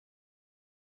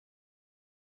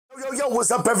Yo, what's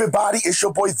up, everybody? It's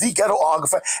your boy, the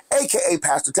Ghetographer, aka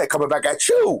Pastor Tech, coming back at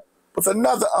you with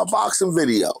another unboxing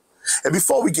video. And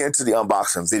before we get into the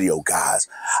unboxing video, guys,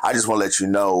 I just want to let you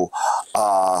know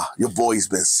your boy's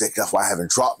been sick. That's why I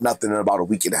haven't dropped nothing in about a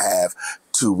week and a half,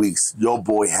 2 weeks. Your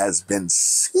boy has been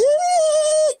sick.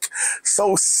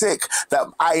 So sick that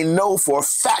I know for a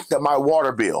fact that my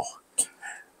water bill,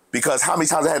 because how many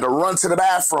times I had to run to the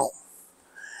bathroom,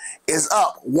 is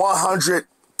up 100%.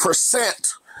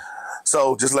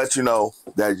 So just let you know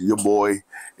that your boy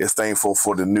is thankful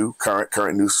for the new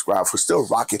current new subscriber for still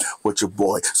rocking with your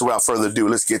boy. So without further ado,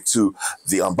 let's get to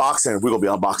the unboxing. We're gonna be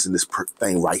unboxing this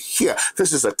thing right here.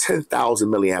 This is a 10,000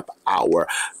 milliamp hour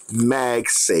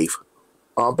MagSafe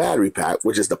battery pack,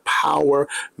 which is the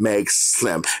Powermag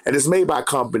Slim, and it's made by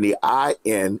company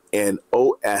Innostyle.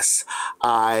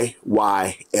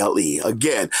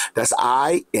 Again, that's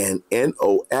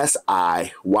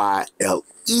Innostyle.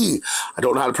 I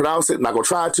don't know how to pronounce it. I'm not gonna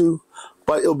try to,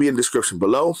 but it'll be in the description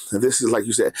below. And this is, like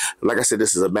I said,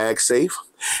 this is a MagSafe.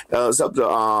 It's up to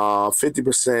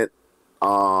 50%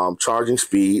 charging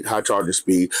speed, high charging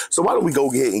speed. So why don't we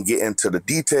go ahead and get into the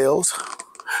details?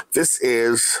 This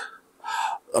is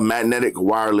a magnetic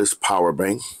wireless power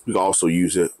bank. You can also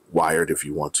use it wired if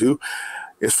you want to.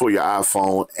 It's for your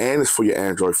iPhone and it's for your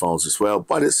Android phones as well,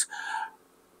 but it's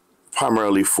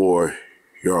primarily for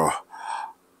your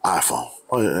iPhone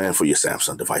and for your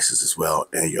Samsung devices as well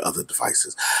and your other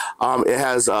devices. It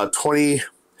has 20,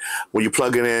 when you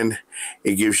plug it in,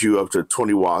 it gives you up to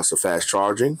 20 watts of fast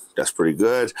charging. That's pretty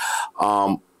good.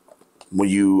 When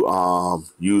you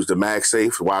use the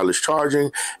MagSafe wireless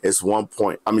charging, it's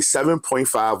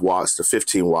 7.5 watts to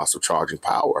 15 watts of charging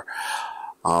power.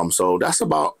 So that's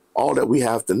about all that we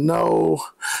have to know.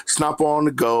 Snap on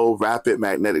the go, rapid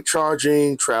magnetic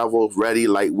charging, travel ready,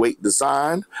 lightweight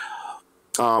design.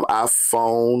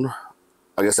 iPhone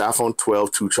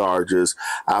 12 2 charges,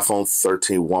 iPhone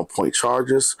 13 1-point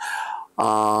charges.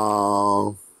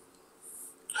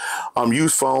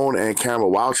 Use phone and camera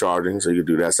while charging, so you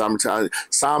can do that.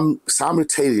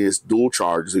 Simultaneous dual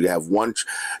charges. So you have one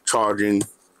charging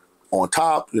on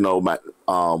top,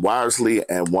 wirelessly,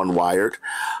 and one wired.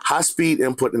 High speed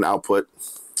input and output.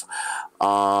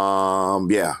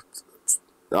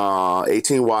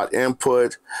 18 watt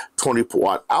input, 20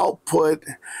 watt output,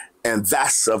 and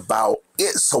that's about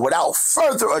it. So without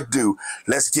further ado,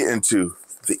 let's get into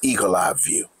the Eagle Eye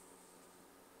view.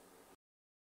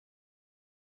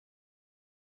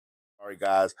 All right,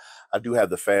 guys, I do have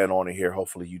the fan on in here.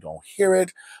 Hopefully you don't hear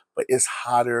it, but it's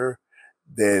hotter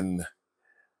than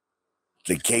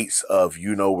the gates of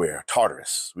you-know-where,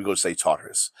 Tartarus. We're going to say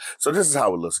Tartarus. So this is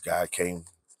how it looks, guys. Came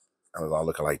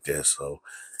looking like this. So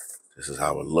this is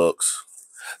how it looks.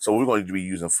 So we're going to be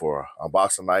using for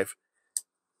unboxing knife,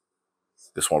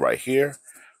 this one right here.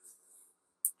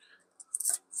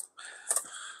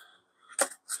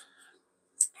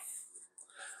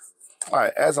 All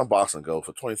right, as unboxing go,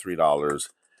 for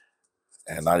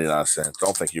 $23.99,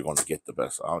 don't think you're going to get the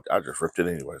best. I just ripped it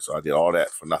anyway, so I did all that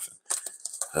for nothing.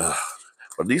 But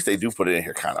at least they do put it in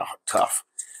here kind of tough.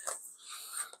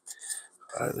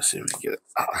 All right, let's see if we can get it.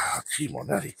 Gee, more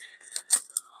nutty.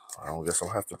 I guess I'll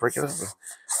have to break it up.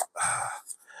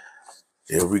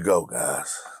 Here we go,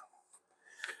 guys.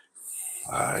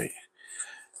 All right.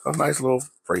 A nice little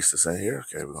bracelets in here.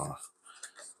 Okay, we're going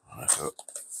to...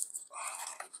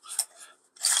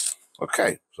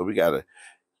 Okay, so we got a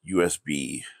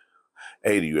USB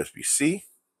A to USB-C.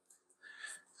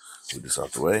 Move this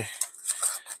out the way.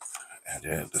 And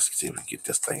then let's see if we can get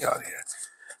this thing out of here.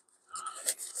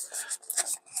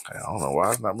 Okay, I don't know why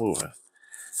it's not moving.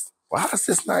 Why is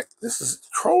this not? This is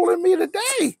trolling me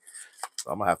today.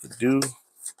 So I'm gonna have to do.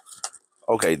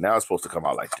 Okay, now it's supposed to come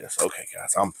out like this. Okay,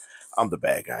 guys, I'm the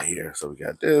bad guy here. So we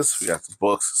got this. We got the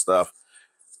books and stuff.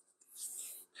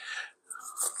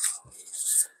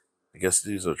 I guess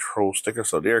these are troll stickers.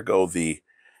 So there go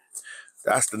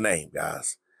that's the name,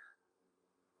 guys.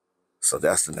 So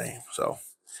that's the name. So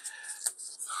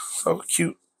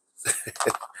cute.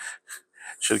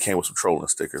 Should have came with some trolling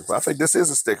stickers. But I think this is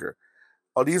a sticker.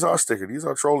 Oh, these are stickers. These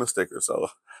are trolling stickers.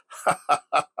 So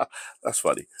that's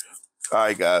funny. All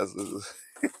right, guys.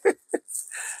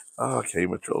 Okay,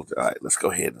 troll. All right, let's go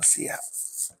ahead and see how.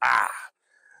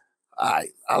 All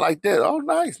right. I like that. Oh,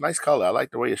 nice. Nice color. I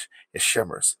like the way it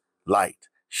shimmers. Light,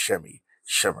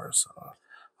 shimmers.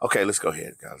 Okay, let's go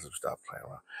ahead, guys. Let's stop playing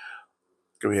around.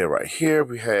 Go ahead right here.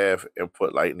 We have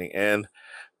input lightning in.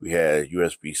 We have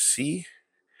USB-C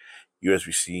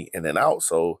in and out.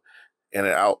 So in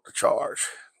and out to charge.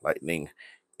 Lightning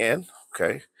in.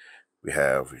 Okay. We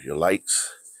have your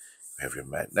lights. We have your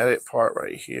magnetic part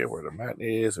right here where the magnet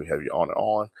is. We have your on and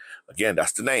on. Again,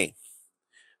 that's the name.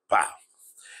 Wow.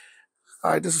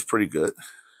 All right, this is pretty good.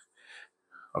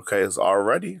 Okay, it's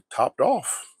already topped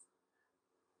off.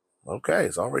 Okay,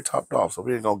 it's already topped off, so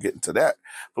we ain't gonna get into that.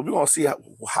 But we're gonna see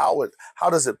how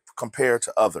does it compare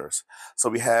to others. So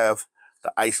we have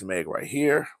the ice mag right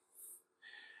here.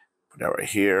 Put that right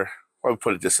here. Or we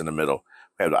put it just in the middle.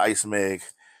 We have the ice mag.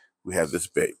 We have this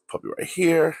big puppy right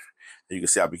here. And you can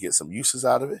see how we get some uses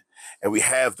out of it. And we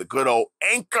have the good old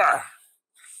anchor.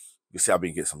 You can see how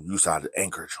we get some use out of the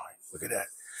anchor joint. Look at that.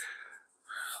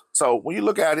 So when you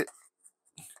look at it,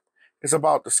 it's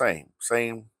about the same.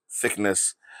 Same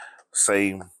thickness,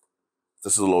 same.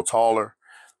 This is a little taller,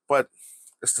 but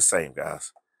it's the same,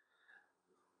 guys.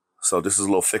 So this is a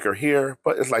little thicker here,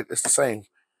 but it's the same.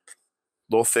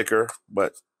 A little thicker,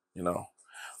 but you know,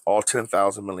 all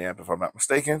 10,000 milliamp if I'm not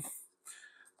mistaken.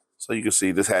 So you can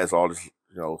see this has all this,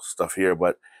 stuff here,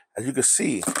 but as you can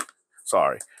see,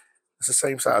 sorry, it's the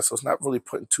same size, so it's not really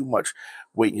putting too much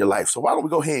weight in your life. So why don't we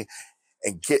go ahead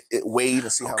and get it weighed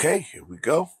and see how. Okay, here we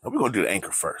go. Now we're gonna do the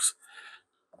anchor first.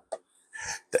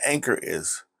 The anchor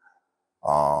is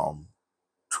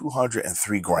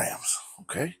 203 grams.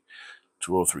 Okay,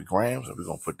 203 grams, and we're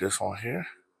gonna put this on here.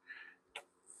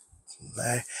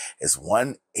 It's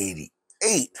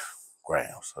 188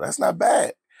 grams, so that's not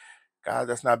bad, guys.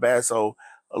 That's not bad. So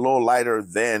a little lighter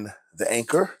than the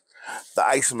anchor. The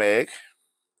ice mag,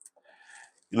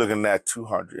 you're looking at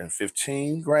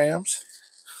 215 grams.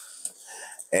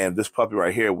 And this puppy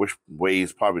right here, which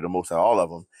weighs probably the most out of all of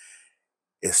them,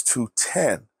 is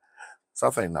 210. So I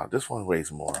think, no, this one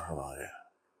weighs more. Hold on here.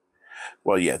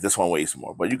 Well, yeah, this one weighs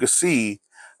more. But you can see,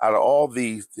 out of all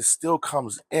these, this still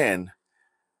comes in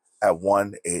at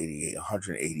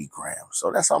 180 grams.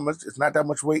 So that's how much, it's not that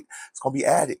much weight. It's going to be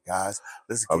added, guys.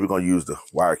 We're going to use the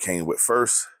wire cane whip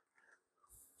first.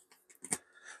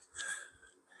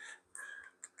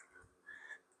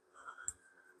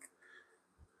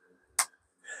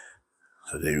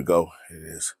 So there you go. It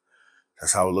is.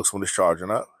 That's how it looks when it's charging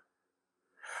up.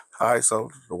 All right, so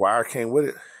the wire came with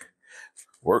it.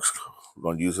 Works. We're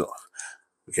going to use it.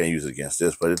 We can't use it against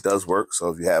this, but it does work. So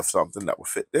if you have something that will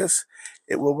fit this,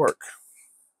 it will work.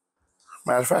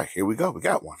 Matter of fact, here we go. We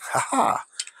got one. Ha-ha.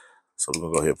 So we're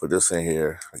going to go ahead and put this in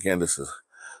here. Again, this is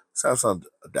Samsung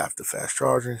adaptive fast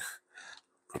charging.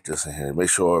 Put this in here. Make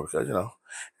sure, because, it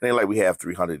ain't like we have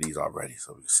 300 of these already.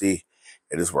 So we can see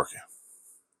it is working.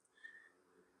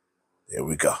 There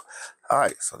we go. All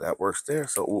right, so that works there.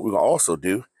 So what we're going to also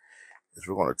do is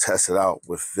we're going to test it out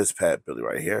with this pad Billy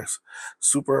right here. It's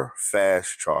super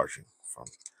fast charging.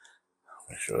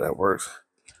 Make sure that works.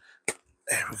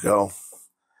 There we go.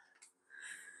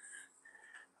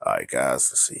 All right, guys,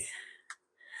 let's see.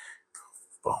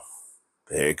 Boom.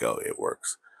 There you go. It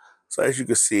works. So as you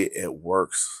can see, it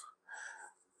works.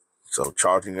 So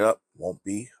charging it up won't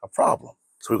be a problem.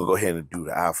 So we're going to go ahead and do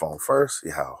the iPhone first.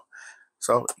 See how.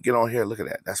 So get on here. Look at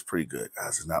that. That's pretty good,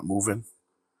 guys. It's not moving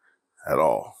at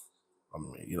all. I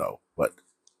mean, but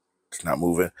it's not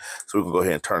moving. So we can go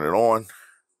ahead and turn it on.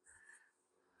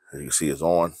 As you can see, it's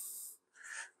on.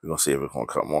 We're going to see if it's going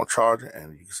to come on charging,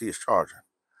 and you can see it's charging.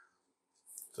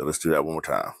 So let's do that one more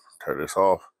time. Turn this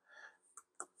off.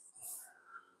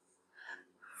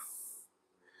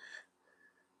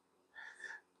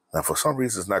 Now, for some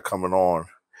reason, it's not coming on,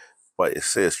 but it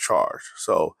says charge.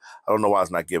 So I don't know why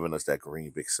it's not giving us that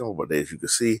green big symbol, but as you can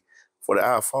see, for the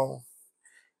iPhone,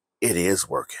 it is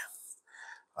working.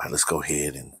 All right, let's go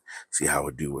ahead and see how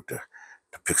it do with the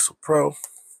Pixel Pro.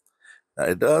 Now,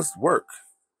 it does work.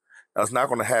 Now, it's not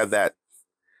going to have that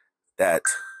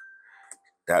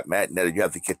magnetic. You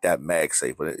have to get that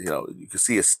MagSafe, but you can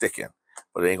see it sticking,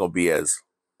 but it ain't going to be as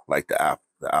like the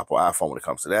Apple iPhone when it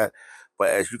comes to that.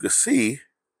 But as you can see,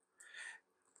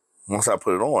 once I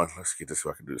put it on, let's get this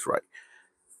so I can do this right.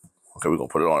 Okay, we're going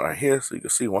to put it on right here. So you can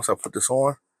see once I put this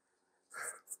on,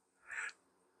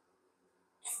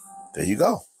 there you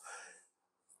go.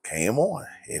 Came on.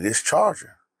 It is charging.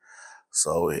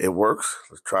 So it works.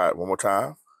 Let's try it one more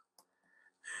time.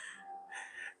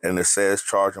 And it says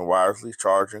charging wirelessly,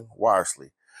 charging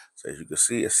wirelessly. So as you can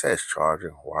see, it says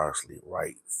charging wirelessly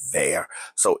right there.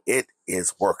 So it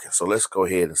is working. So let's go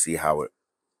ahead and see how it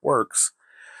works.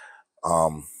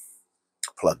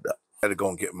 Plugged up. I had to go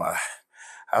and get my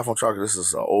iPhone charger. This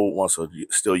is an old one, so you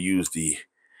still use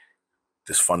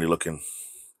this funny looking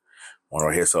one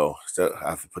right here. So still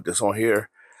I have to put this on here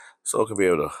so it can be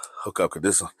able to hook up, because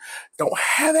this don't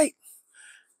have it.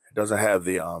 It doesn't have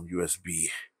the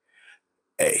USB-A.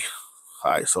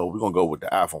 All right, so we're gonna go with the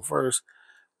iPhone first.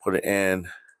 Put it in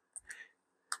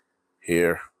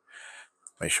here.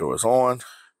 Make sure it's on.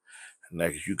 And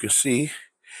as you can see,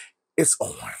 it's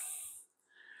on.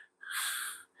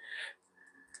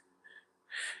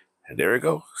 And there we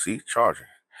go. See, charging.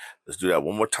 Let's do that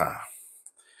one more time.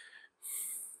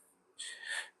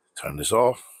 Turn this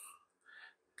off.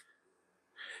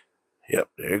 Yep,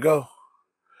 there you go.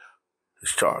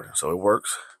 It's charging, so it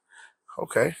works.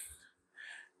 Okay.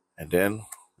 And then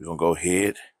we're going to go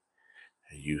ahead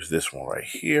and use this one right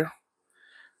here.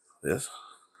 This.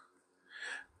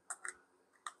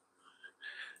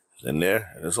 It's in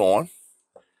there, and it's on.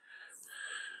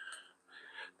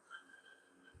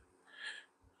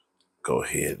 Go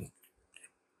ahead and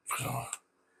put it on.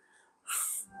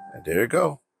 And there you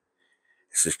go.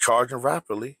 It's just charging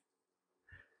rapidly.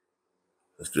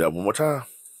 Let's do that one more time.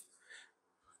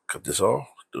 Cut this off.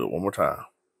 Do it one more time.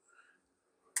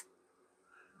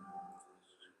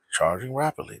 Charging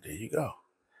rapidly. There you go.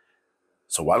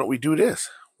 So why don't we do this?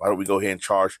 Why don't we go ahead and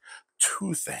charge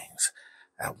 2 things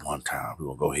at one time? We're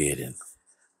going to go ahead and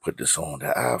put this on the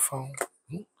iPhone.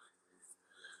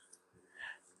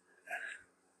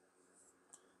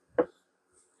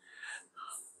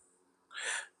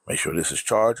 Make sure this is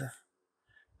charging.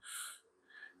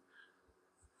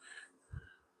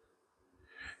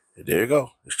 And there you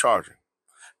go. It's charging.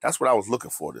 That's what I was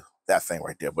looking for, that thing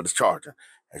right there. But it's charging.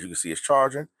 As you can see, it's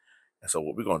charging. And so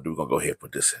what we're going to do, we're going to go ahead and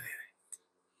put this in here.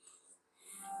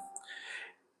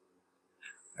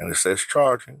 And it says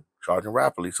charging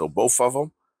rapidly. So both of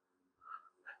them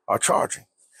are charging.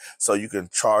 So you can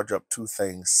charge up 2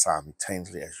 things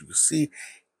simultaneously. As you can see,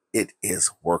 it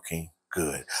is working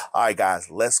good. All right,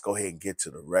 guys, let's go ahead and get to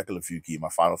the regular view, give my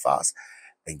final thoughts,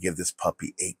 and give this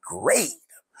puppy a grade.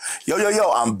 Yo,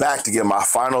 I'm back to give my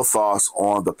final thoughts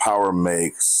on the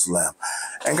Powermag Slim.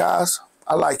 And guys,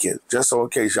 I like it. Just so in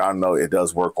case y'all know, it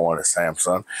does work on a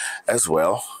Samsung as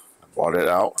well. I brought it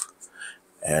out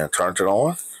and turned it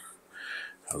on.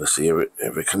 Let's see if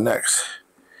it connects.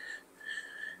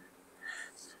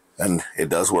 And it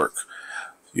does work.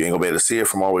 You ain't gonna be able to see it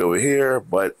from all the way over here,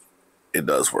 but it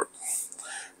does work.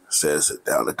 It says it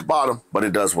down at the bottom, but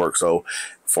it does work. So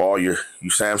for all you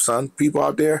Samsung people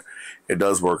out there, it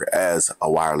does work as a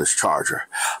wireless charger.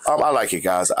 I like it,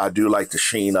 guys. I do like the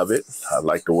sheen of it. I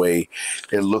like the way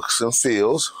it looks and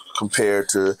feels compared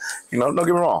to, don't get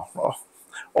me wrong.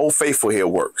 Old Faithful here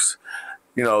works.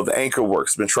 The Anchor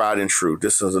works. Been tried and true.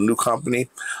 This is a new company.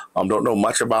 Don't know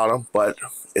much about them, but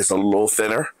it's a little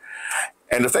thinner.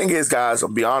 And the thing is, guys, I'll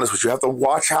be honest with you, you have to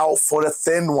watch out for the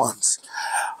thin ones.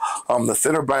 The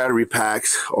thinner battery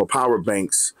packs or power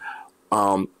banks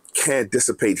can't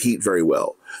dissipate heat very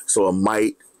well. So it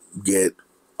might get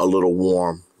a little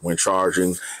warm when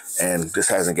charging. And this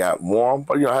hasn't got warm,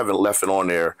 but I haven't left it on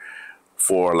there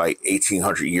for like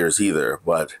 1800 years either.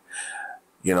 But,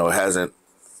 it hasn't,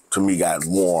 to me, gotten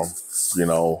warm,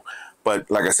 But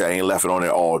like I said, I ain't left it on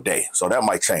there all day. So that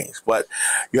might change. But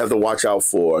you have to watch out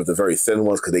for the very thin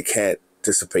ones because they can't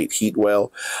dissipate heat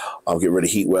well, get rid of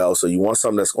heat well. So you want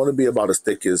something that's going to be about as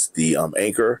thick as the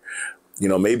Anchor,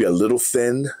 maybe a little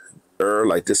thin,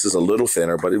 like this is a little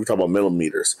thinner, but we're talking about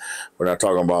millimeters. We're not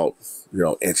talking about,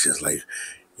 inches, like,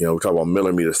 we're talking about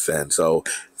millimeters thin. So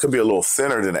it could be a little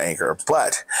thinner than the Anchor.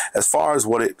 But as far as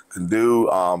what it can do,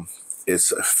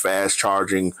 it's fast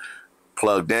charging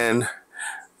plugged in,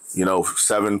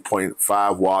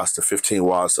 7.5 watts to 15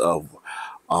 watts of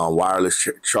wireless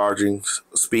charging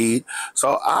speed.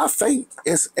 So I think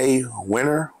it's a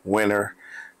winner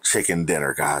chicken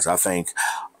dinner, guys. I think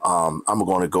I'm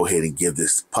going to go ahead and give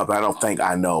this puppy. I don't think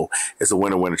I know it's a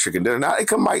winner chicken dinner. Now,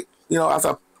 it might, after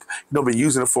I've been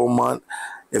using it for a month,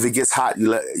 if it gets hot,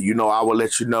 I will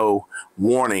let you know,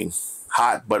 warning,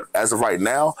 hot. But as of right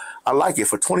now, I like it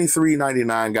for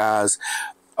 $23.99, guys.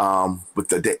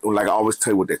 With like I always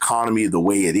tell you, with the economy the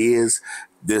way it is,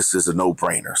 this is a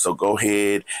no-brainer. So go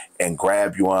ahead and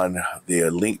grab you one. The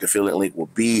affiliate link will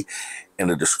be in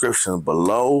the description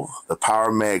below. The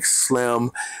Powermag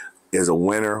Slim is a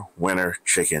winner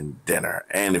chicken dinner.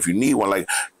 And if you need one, like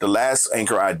the last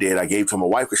Anchor I did, I gave to my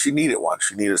wife because she needed one.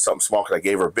 She needed something small because I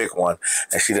gave her a big one,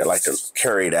 and she didn't like to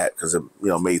carry that because it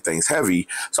made things heavy.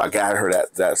 So I got her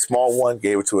that small one,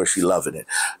 gave it to her. She loving it.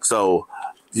 So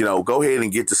go ahead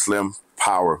and get the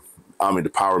the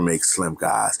Powermag Slim,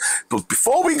 guys. But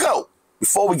before we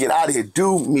get out of here,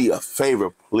 do me a favor,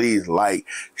 please like,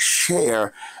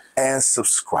 share, and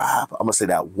subscribe. I'm going to say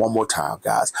that one more time,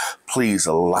 guys. Please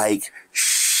like,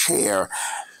 share,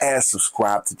 and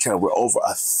subscribe to the channel. We're over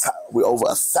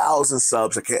 1,000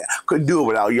 subs. Couldn't do it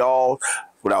without y'all.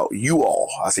 Without you all.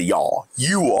 I say y'all.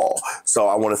 You all. So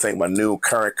I want to thank my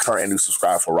current and new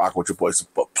subscribers for rocking with your boys.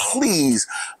 But please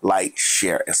like,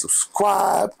 share, and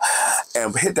subscribe.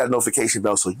 And hit that notification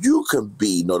bell so you can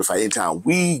be notified anytime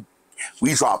we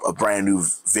drop a brand new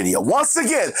video. Once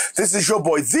again, this is your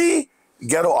boy, the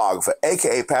Ghetographer,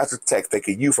 aka Patrick Tech.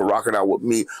 Thanking you for rocking out with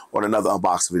me on another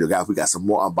unboxing video. Guys, we got some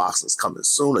more unboxings coming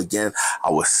soon. Again, I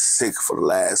was sick for the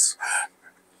last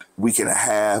week and a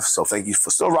half. So thank you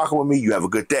for still rocking with me. You have a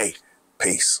good day.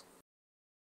 Peace.